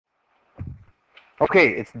Okay,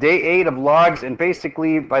 it's day 8 of logs, and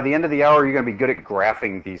basically by the end of the hour, you're going to be good at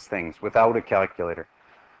graphing these things without a calculator.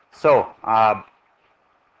 So, I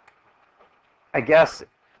guess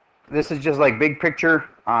this is just like big picture.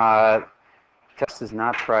 Test is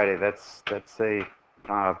not Friday. That's a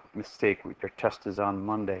mistake. Their test is on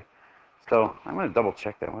Monday. So I'm going to double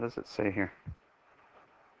check that. What does it say here?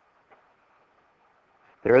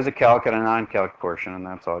 There is a calc and a non-calc portion, and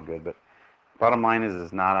that's all good. But bottom line is,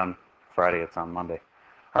 it's not on Friday. It's on Monday.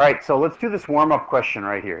 All right, so let's do this warm-up question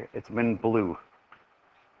right here. It's been blue.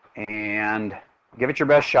 And give it your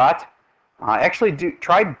best shot. Actually,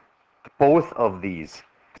 try both of these.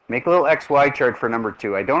 Make a little XY chart for number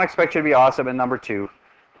 2. I don't expect you to be awesome at number 2,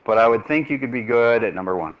 but I would think you could be good at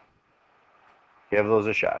number 1. Give those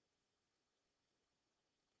a shot.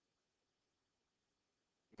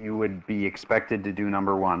 You would be expected to do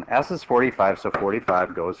number 1. S is 45, so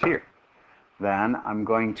 45 goes here. Then I'm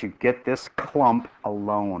going to get this clump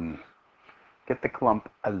alone. Get the clump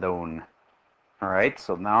alone. All right,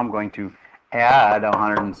 so now I'm going to add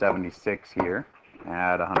 176 here.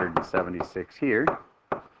 Add 176 here.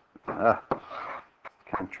 Kind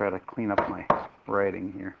of try to clean up my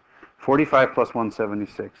writing here. 45 plus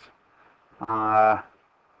 176.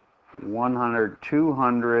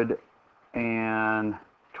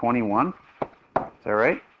 221. Is that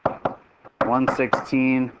right?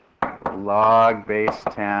 116 log base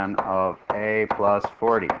 10 of A plus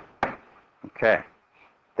 40. Okay.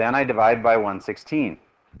 Then I divide by 116.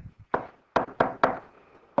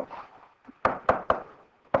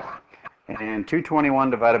 And 221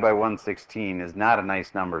 divided by 116 is not a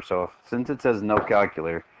nice number. So since it says no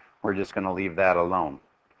calculator, we're just going to leave that alone.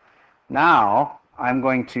 Now I'm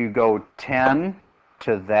going to go 10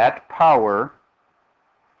 to that power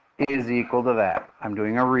is equal to that. I'm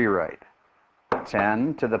doing a rewrite.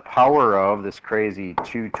 10 to the power of this crazy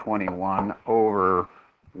 221 over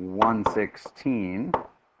 116.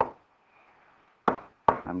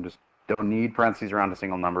 I'm just don't need parentheses around a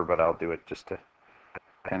single number, but I'll do it just to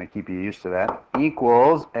kind of keep you used to that.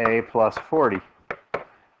 Equals A plus 40.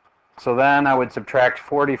 So then I would subtract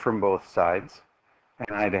 40 from both sides,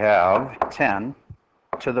 and I'd have 10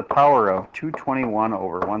 to the power of 221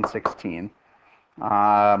 over 116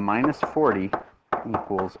 minus 40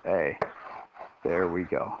 equals A. There we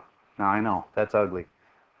go. Now I know, that's ugly,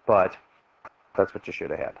 but that's what you should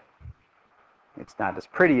have had. It's not as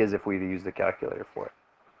pretty as if we'd used the calculator for it.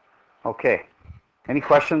 Okay, any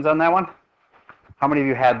questions on that one? How many of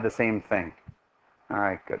you had the same thing? All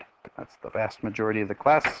right, good. That's the vast majority of the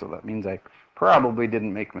class, so that means I probably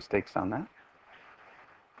didn't make mistakes on that.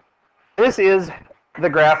 This is the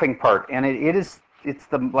graphing part, and it's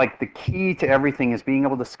the key to everything is being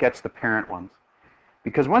able to sketch the parent ones.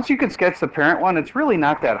 Because once you can sketch the parent one, it's really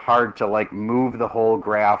not that hard to like move the whole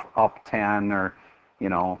graph up 10 or, you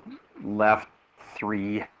know, left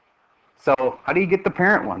 3. So how do you get the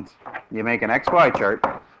parent ones? You make an XY chart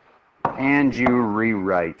and you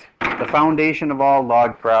rewrite. The foundation of all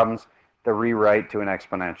log problems, the rewrite to an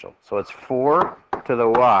exponential. So it's 4 to the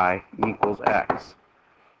y equals x.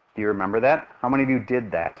 Do you remember that? How many of you did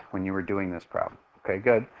that when you were doing this problem? Okay,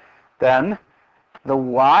 good. Then the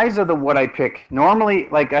y's are what I pick. Normally,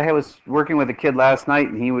 like I was working with a kid last night,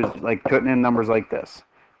 and he was like putting in numbers like this,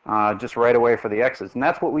 just right away for the x's. And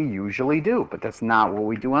that's what we usually do, but that's not what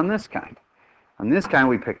we do on this kind. On this kind,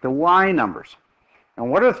 we pick the y numbers.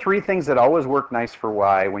 And what are the 3 things that always work nice for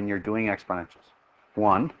y when you're doing exponentials?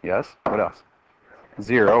 1, yes. What else?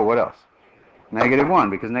 0, what else?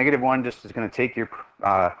 -1, because -1 just is going to take your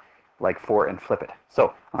like 4 and flip it.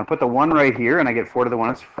 So I'll put the 1 right here, and I get 4 to the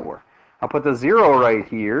 1, it's 4. I'll put the 0 right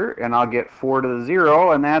here, and I'll get 4 to the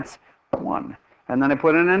 0, and that's 1. And then I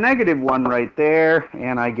put in a -1 right there,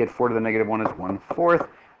 and I get 4 to the -1 is 1/4.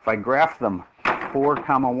 If I graph them, 4,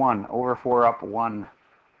 1, over 4 up 1.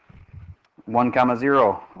 1,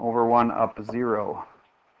 0, over 1 up 0.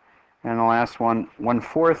 And the last one,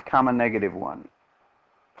 1/4, -1.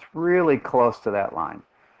 It's really close to that line.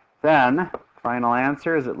 Then, final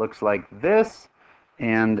answer is it looks like this.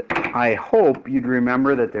 And I hope you'd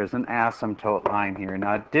remember that there's an asymptote line here.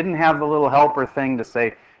 Now, it didn't have the little helper thing to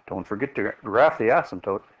say, don't forget to graph the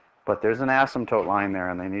asymptote, but there's an asymptote line there,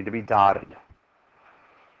 and they need to be dotted.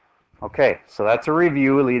 Okay, so that's a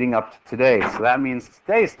review leading up to today. So that means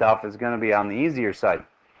today's stuff is going to be on the easier side,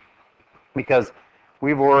 because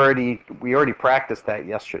we already practiced that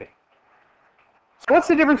yesterday. So what's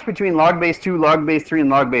the difference between log base 2, log base 3, and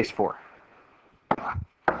log base 4?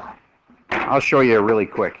 I'll show you really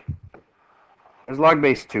quick. Here's log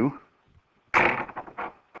base 2.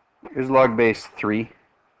 Here's log base 3.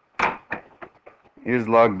 Here's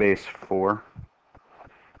log base 4.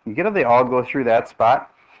 You get if they all go through that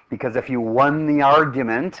spot, because if you won the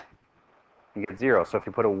argument, you get 0. So if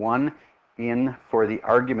you put a 1 in for the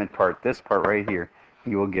argument part, this part right here,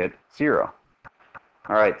 you will get 0.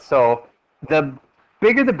 All right, so the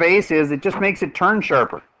bigger the base is, it just makes it turn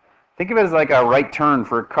sharper. Think of it as like a right turn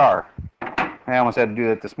for a car. I almost had to do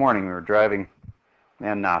that this morning. We were driving,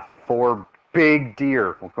 and 4 big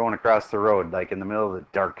deer were going across the road, like in the middle of the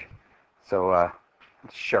dark. So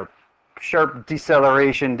sharp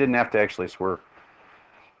deceleration, didn't have to actually swerve.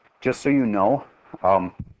 Just so you know,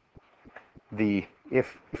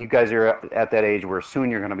 if you guys are at that age where soon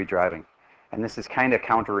you're going to be driving, and this is kind of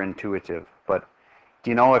counterintuitive, but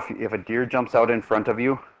do you know if a deer jumps out in front of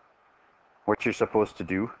you, what you're supposed to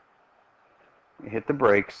do? You hit the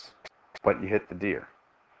brakes, but you hit the deer.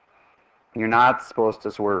 You're not supposed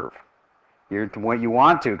to swerve. You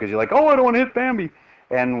want to, because you're like, oh, I don't want to hit Bambi.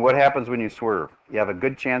 And what happens when you swerve? You have a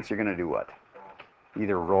good chance you're going to do what?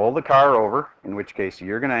 Either roll the car over, in which case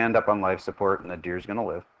you're going to end up on life support and the deer's going to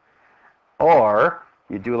live, or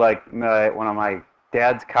you do like one of my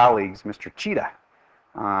dad's colleagues, Mr. Cheetah.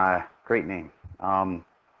 Great name.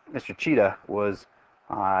 Mr. Cheetah was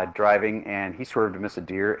driving, and he swerved to miss a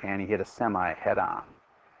deer, and he hit a semi head-on.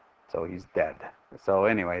 So he's dead. So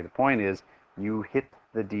anyway, the point is, you hit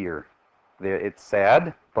the deer. It's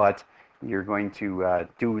sad, but you're going to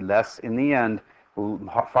do less in the end,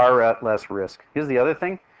 far less risk. Here's the other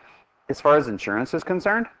thing. As far as insurance is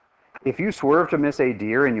concerned, if you swerve to miss a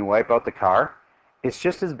deer and you wipe out the car, it's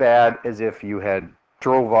just as bad as if you had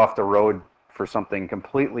drove off the road for something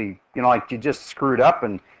completely, like you just screwed up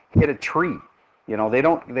and hit a tree. They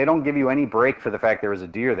don't give you any break for the fact there was a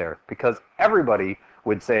deer there, because everybody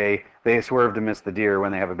would say they swerved to miss the deer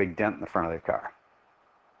when they have a big dent in the front of their car.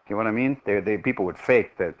 You know what I mean? People would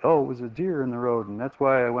fake that, oh, it was a deer in the road, and that's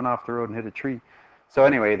why I went off the road and hit a tree. So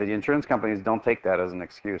anyway, the insurance companies don't take that as an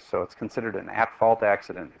excuse. So it's considered an at-fault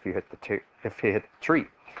accident if you hit the tree.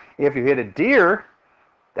 If you hit a deer,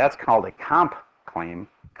 that's called a comp claim,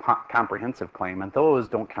 comprehensive claim, and those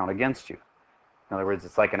don't count against you. In other words,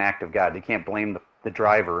 it's like an act of God. You can't blame the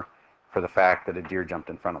driver for the fact that a deer jumped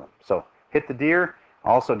in front of them. So hit the deer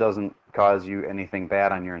also doesn't cause you anything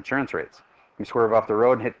bad on your insurance rates. You swerve off the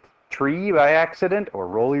road and hit a tree by accident, or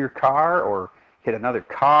roll your car, or hit another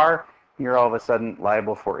car, you're all of a sudden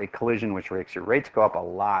liable for a collision, which makes your rates go up a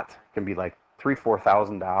lot. It can be like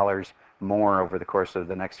 $3,000–$4,000 more over the course of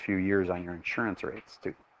the next few years on your insurance rates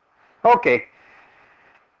too. Okay,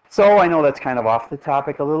 so I know that's kind of off the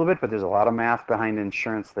topic a little bit, but there's a lot of math behind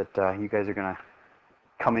insurance that you guys are going to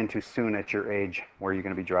come into soon at your age where you're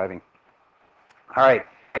going to be driving. All right,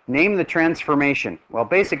 name the transformation. Well,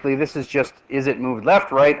 basically this is just, is it moved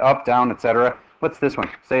left, right, up, down, etc. What's this one?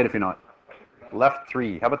 Say it if you know it. Left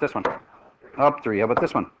 3. How about this one? Up 3. How about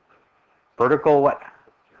this one? Vertical what?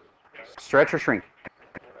 Stretch or shrink?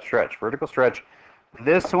 Stretch. Vertical stretch.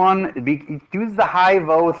 This one, do the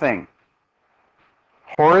high-vo thing.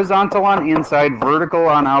 Horizontal on inside, vertical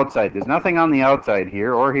on outside. There's nothing on the outside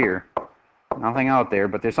here or here. Nothing out there,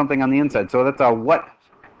 but there's something on the inside. So that's a what?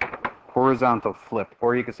 Horizontal flip.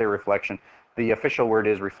 Or you could say reflection. The official word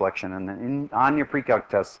is reflection. And on your pre-calc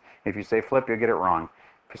tests, if you say flip, you'll get it wrong.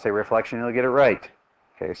 If you say reflection, you'll get it right.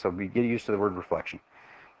 Okay, so get used to the word reflection.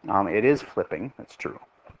 It is flipping. That's true.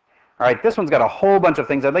 All right, this one's got a whole bunch of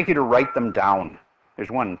things. I'd like you to write them down.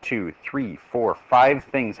 There's 1, 2, 3, 4, 5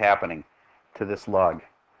 things happening to this log.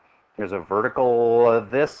 There's a vertical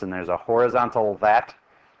this, and there's a horizontal that.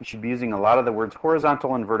 You should be using a lot of the words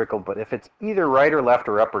horizontal and vertical, but if it's either right or left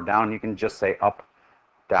or up or down, you can just say up,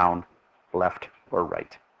 down, left, or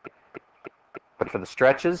right. But for the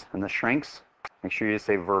stretches and the shrinks, make sure you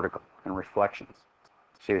say vertical, and reflections.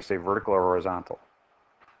 So you say vertical or horizontal.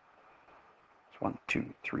 It's 1, 2,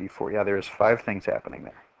 3, 4. Yeah, there's 5 things happening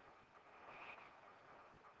there.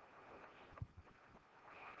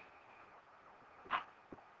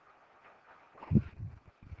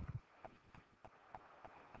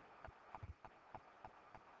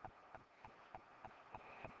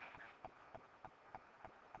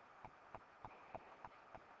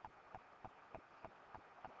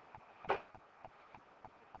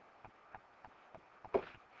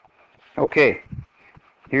 Okay,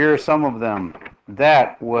 here are some of them.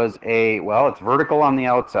 That was well, it's vertical on the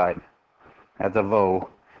outside. That's a vo.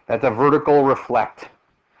 That's a vertical reflect.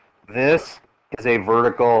 This is a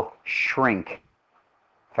vertical shrink.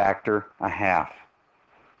 Factor a half.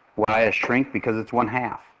 Why a shrink? Because it's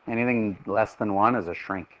 1/2. Anything less than 1 is a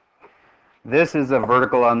shrink. This is a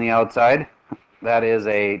vertical on the outside. That is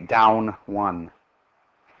a down 1.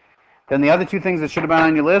 Then the other 2 things that should have been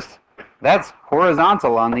on your list, That's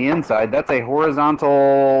horizontal on the inside. That's a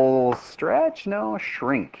horizontal stretch? No,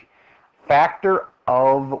 shrink. Factor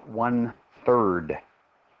of 1/3.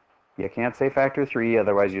 You can't say factor 3,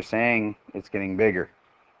 otherwise you're saying it's getting bigger.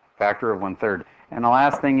 Factor of 1/3. And the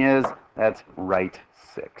last thing is, that's right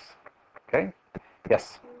 6. Okay?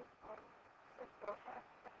 Yes?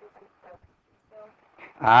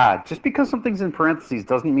 Just because something's in parentheses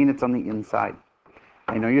doesn't mean it's on the inside.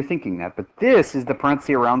 I know you're thinking that, but this is the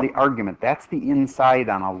parenthesis around the argument. That's the inside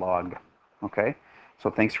on a log. Okay? So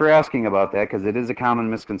thanks for asking about that, because it is a common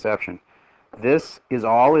misconception. This is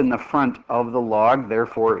all in the front of the log,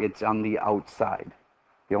 therefore it's on the outside.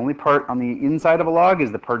 The only part on the inside of a log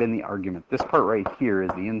is the part in the argument. This part right here is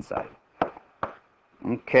the inside.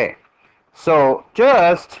 Okay, so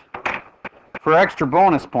just for extra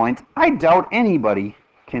bonus points, I doubt anybody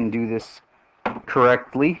can do this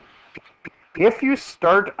correctly. If you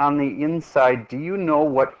start on the inside, do you know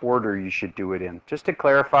what order you should do it in? Just to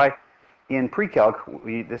clarify, in pre-calc,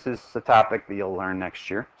 this is the topic that you'll learn next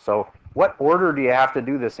year. So what order do you have to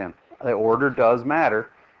do this in? The order does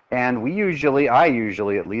matter. And I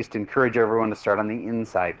usually at least, encourage everyone to start on the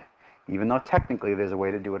inside, even though technically there's a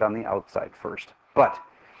way to do it on the outside first. But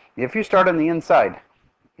if you start on the inside,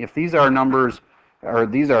 if these are numbers, or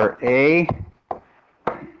these are A,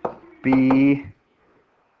 B,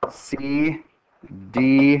 C,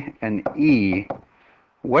 D, and E,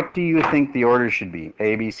 what do you think the order should be?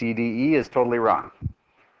 A, B, C, D, E is totally wrong.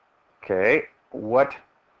 Okay, what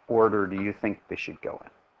order do you think they should go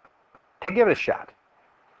in? Give it a shot.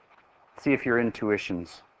 See if your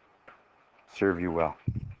intuitions serve you well.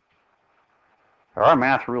 There are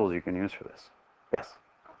math rules you can use for this. Yes?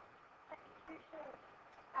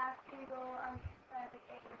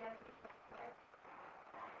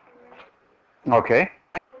 Okay.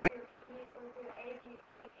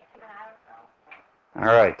 All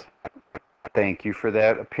right. Thank you for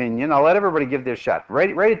that opinion. I'll let everybody give their shot.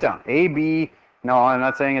 Write it down. A, B. No, I'm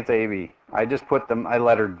not saying it's A, B. I just put them, I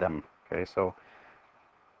lettered them. Okay, so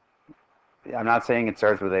I'm not saying it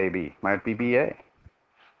starts with A, B. Might be B, A.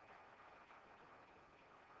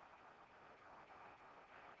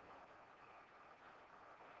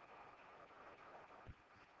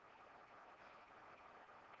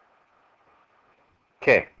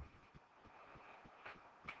 Okay.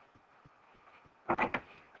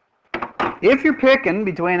 If you're picking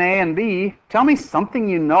between A and B, tell me something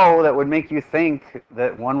you know that would make you think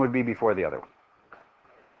that one would be before the other one.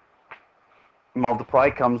 Multiply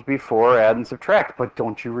comes before add and subtract, but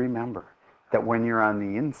don't you remember that when you're on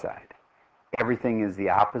the inside, everything is the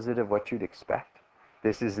opposite of what you'd expect?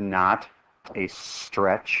 This is not a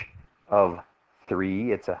stretch of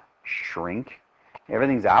 3, it's a shrink.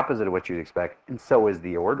 Everything's opposite of what you'd expect, and so is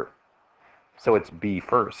the order. So it's B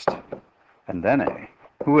first, and then A.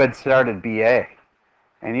 Who had started BA?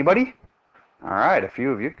 Anybody? All right, a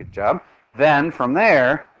few of you, good job. Then from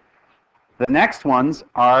there, the next ones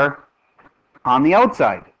are on the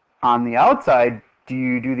outside. On the outside, do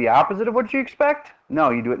you do the opposite of what you expect?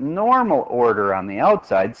 No, you do it normal order on the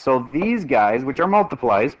outside. So these guys, which are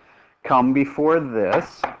multiplies, come before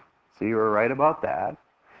this. So you were right about that.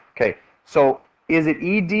 Okay, so is it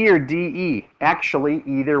ED or DE? Actually,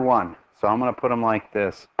 either one. So I'm going to put them like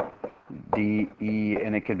this. DE,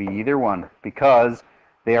 and it could be either one because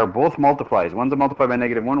they are both multiplies. One's a multiply by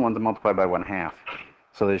 -1, one's a multiply by 1/2.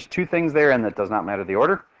 So there's two things there, and that does not matter the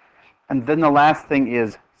order. And then the last thing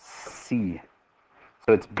is C.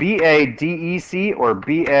 So it's BADEC or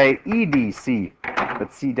BAEDC,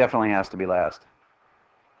 but C definitely has to be last.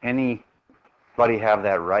 Anybody have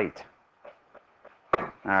that right? All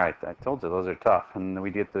right, I told you those are tough, and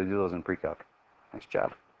we get to do those in pre-calc. Nice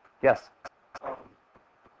job. Yes?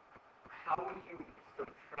 How would you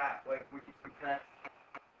subtract, like, would you subtract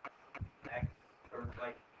x, or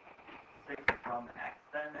like 6 from x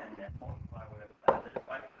and then multiply whatever that is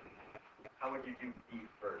by? How would you do b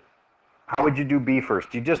first? How would you do b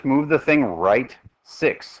first? You just move the thing right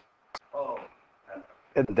 6. Oh.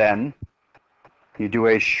 And then you do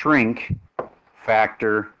a shrink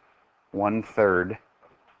factor 1/3.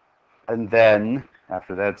 And then,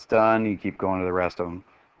 after that's done, you keep going to the rest of them.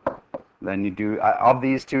 Then you do, of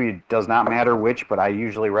these two, it does not matter which, but I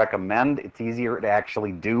usually recommend, it's easier to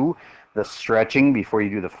actually do the stretching before you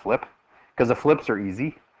do the flip, because the flips are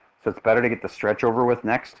easy, so it's better to get the stretch over with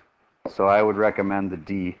next. So I would recommend the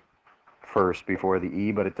D first before the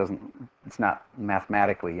E, but it's not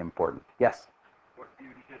mathematically important. Yes? What do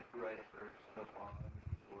you just write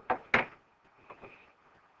first?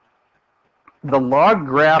 The log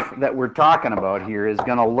graph that we're talking about here is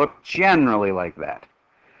going to look generally like that.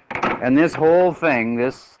 And this whole thing,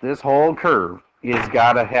 this whole curve, is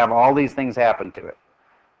got to have all these things happen to it.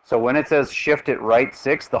 So when it says shift it right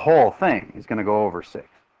 6, the whole thing is going to go over 6.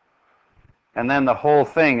 And then the whole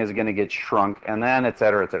thing is going to get shrunk, and then et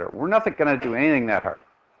cetera, et cetera. We're not going to do anything that hard.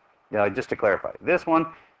 Just to clarify. This one,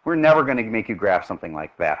 we're never going to make you graph something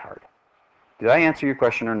like that hard. Did I answer your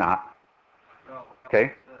question or not? No.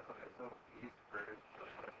 Okay. So these birds,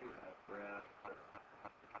 you have graph,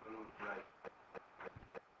 move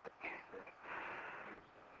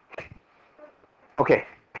right. Okay.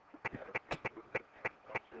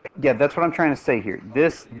 Yeah, that's what I'm trying to say here.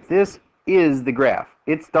 This is the graph.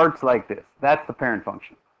 It starts like this. That's the parent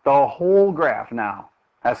function. The whole graph now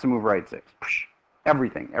has to move right 6.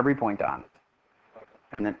 Everything, every point on it.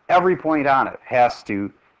 And then every point on it has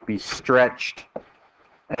to be stretched,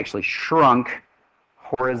 actually shrunk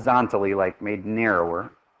horizontally, like made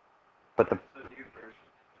narrower. But the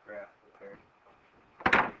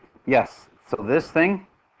yes, so this thing,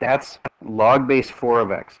 that's log base 4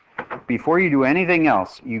 of x. Before you do anything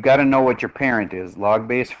else, you got to know what your parent is, log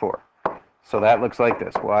base 4. So that looks like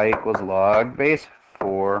this, y equals log base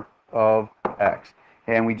 4 of x.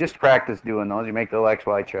 And we just practiced doing those. You make the little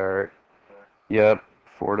xy chart. Yep,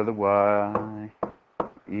 4 to the y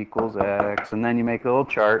equals x. And then you make a little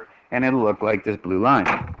chart, and it'll look like this blue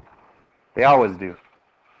line. They always do.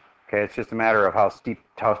 Okay, it's just a matter of how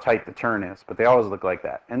tight the turn is, but they always look like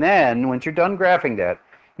that. And then, once you're done graphing that,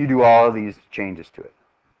 you do all of these changes to it.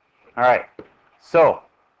 All right, so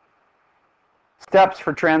steps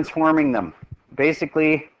for transforming them.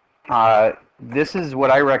 Basically, this is what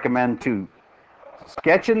I recommend too.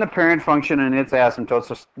 Sketch in the parent function and its asymptote,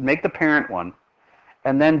 so make the parent one,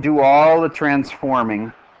 and then do all the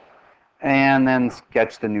transforming, and then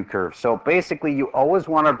sketch the new curve. So basically, you always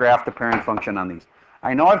want to graph the parent function on these.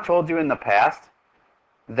 I know I've told you in the past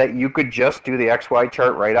that you could just do the XY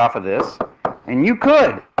chart right off of this, and you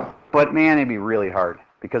could, but man, it'd be really hard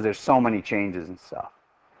because there's so many changes and stuff.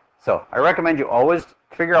 So I recommend you always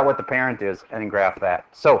figure out what the parent is and graph that.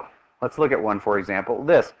 So let's look at one, for example.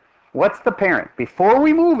 This. What's the parent? Before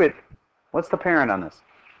we move it, what's the parent on this?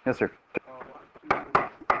 Yes, sir.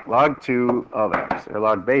 Log 2 of x, or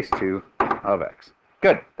log base 2 of x.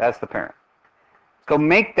 Good, that's the parent. So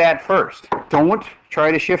make that first. Don't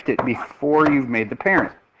try to shift it before you've made the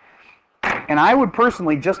parent. And I would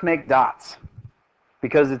personally just make dots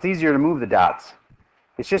because it's easier to move the dots.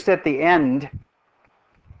 It's just at the end,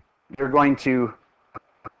 you're going to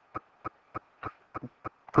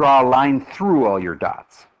draw a line through all your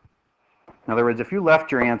dots. In other words, if you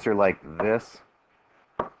left your answer like this,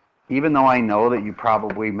 even though I know that you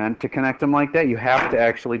probably meant to connect them like that, you have to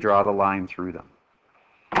actually draw the line through them.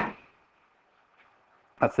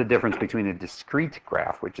 That's the difference between a discrete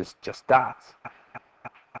graph, which is just dots,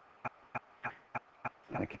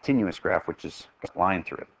 and a continuous graph, which is a line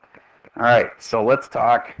through it. All right, so let's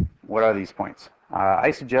talk, what are these points?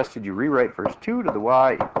 I suggested you rewrite first 2 to the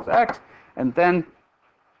y equals x, and then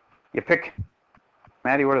you pick,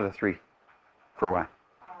 Maddie, what are the 3 for y?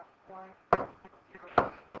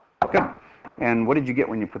 Good. And what did you get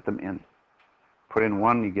when you put them in? Put in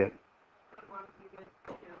 1, you get.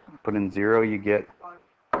 Put in 0, you get.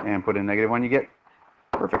 And put in -1, you get.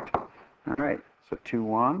 Perfect. All right. So 2,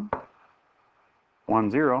 1, 1,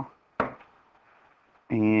 0,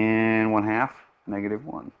 and 1/2,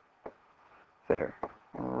 -1. There.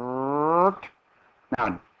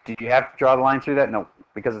 Now, did you have to draw the line through that? No,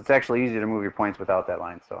 because it's actually easier to move your points without that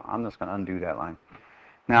line. So I'm just going to undo that line.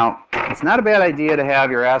 Now, it's not a bad idea to have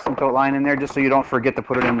your asymptote line in there just so you don't forget to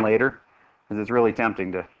put it in later, because it's really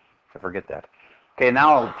tempting to forget that. Okay,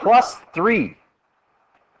 now plus 3.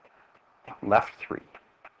 Left 3.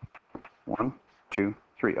 1, 2,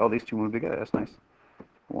 3. Oh, these two move together. That's nice.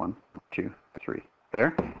 1, 2, 3.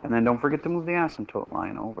 There. And then don't forget to move the asymptote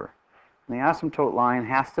line over. And the asymptote line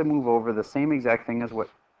has to move over the same exact thing as what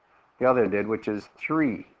the other did, which is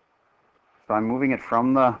 3. So I'm moving it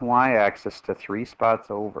from the y-axis to 3 spots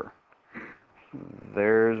over.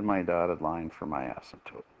 There's my dotted line for my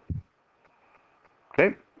asymptote.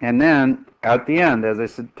 Okay, and then at the end, as I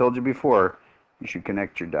told you before, you should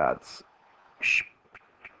connect your dots.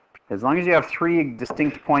 As long as you have 3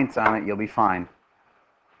 distinct points on it, you'll be fine.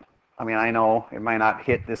 I mean, I know it might not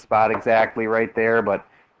hit this spot exactly right there, but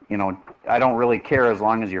you know, I don't really care as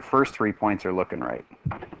long as your first 3 points are looking right.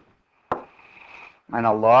 And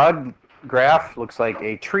a log graph looks like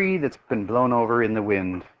a tree that's been blown over in the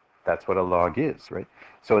wind. That's what a log is, right?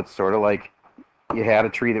 So it's sort of like you had a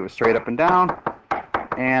tree that was straight up and down,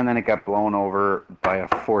 and then it got blown over by a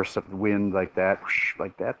force of the wind like that,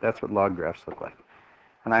 like that. That's what log graphs look like.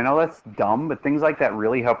 And I know that's dumb, but things like that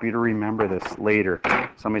really help you to remember this later.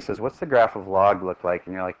 Somebody says, what's the graph of log look like?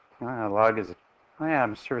 And you're like, log is Oh yeah,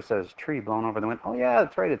 I'm sure it says tree blown over the wind. Oh yeah,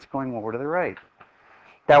 that's right, it's going over to the right.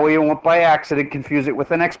 That way you won't by accident confuse it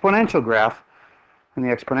with an exponential graph, and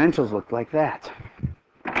the exponentials look like that.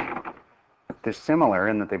 They're similar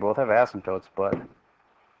in that they both have asymptotes, but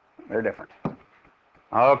they're different.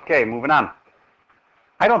 Okay, moving on.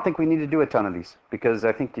 I don't think we need to do a ton of these because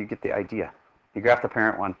I think you get the idea. You graph the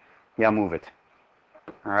parent one, yeah, move it.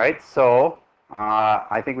 All right, so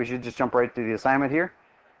I think we should just jump right to the assignment here.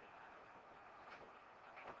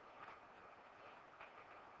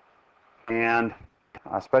 And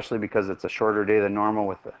especially because it's a shorter day than normal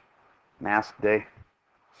with the mask day,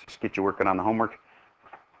 just get you working on the homework.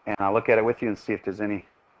 And I'll look at it with you and see if there's any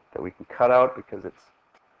that we can cut out because it's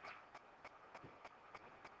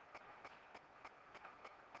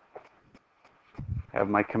have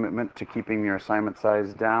my commitment to keeping your assignment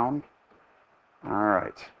size down. All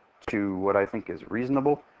right, to what I think is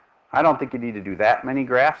reasonable. I don't think you need to do that many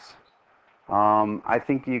graphs. I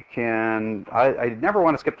think you can, I never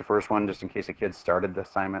want to skip the first one just in case a kid started the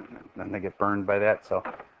assignment and then they get burned by that. So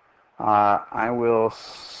I will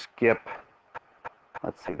skip,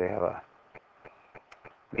 let's see, they have a,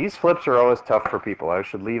 these flips are always tough for people. I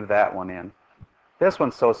should leave that one in. This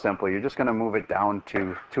one's so simple. You're just going to move it down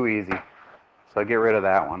to too easy. So get rid of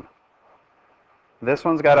that one. This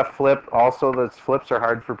one's got a flip. Also, the flips are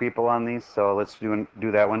hard for people on these, so let's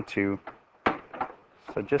do that one too.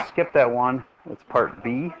 So just skip that one. It's part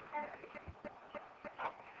B.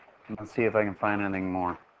 Let's see if I can find anything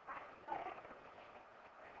more.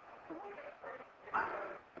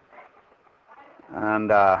 And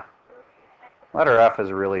letter F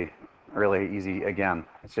is really easy again.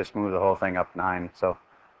 It's just move the whole thing up 9. So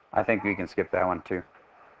I think we can skip that one too.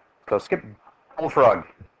 So skip bullfrog,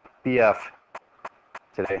 BF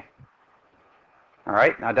today. All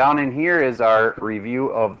right, now down in here is our review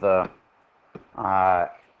of the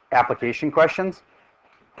application questions.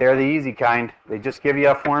 They're the easy kind. They just give you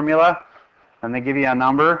a formula and they give you a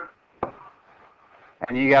number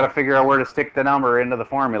and you got to figure out where to stick the number into the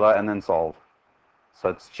formula and then solve. So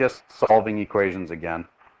it's just solving equations again,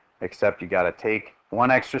 except you got to take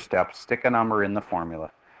one extra step, stick a number in the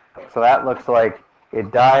formula. So that looks like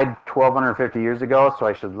it died 1,250 years ago, so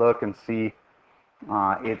I should look and see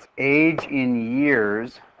its age in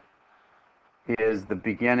years is the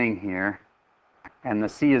beginning here, and the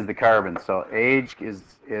C is the carbon. So age is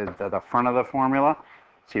at the front of the formula.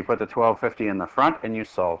 So you put the 1250 in the front and you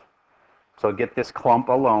solve. So get this clump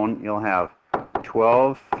alone, you'll have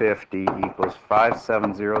 1250 equals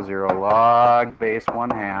 5700 log base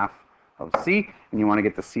 1/2 of C, and you want to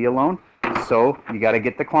get the C alone. So you got to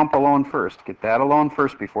get the clump alone first. Get that alone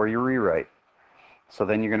first before you rewrite. So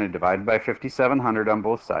then you're going to divide by 5700 on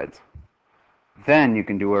both sides. Then you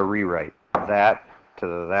can do a rewrite. That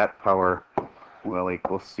to that power will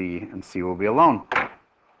equal C, and C will be alone.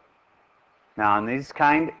 Now on these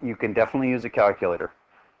kind, you can definitely use a calculator.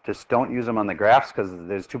 Just don't use them on the graphs because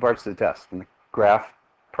there's 2 parts to the test. And the graph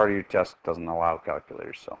part of your test doesn't allow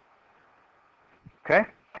calculators. So, okay?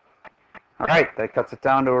 All right, that cuts it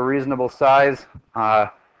down to a reasonable size.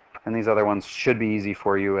 And these other ones should be easy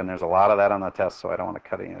for you, and there's a lot of that on the test, so I don't want to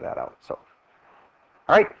cut any of that out. So,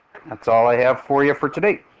 all right, that's all I have for you for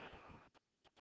today.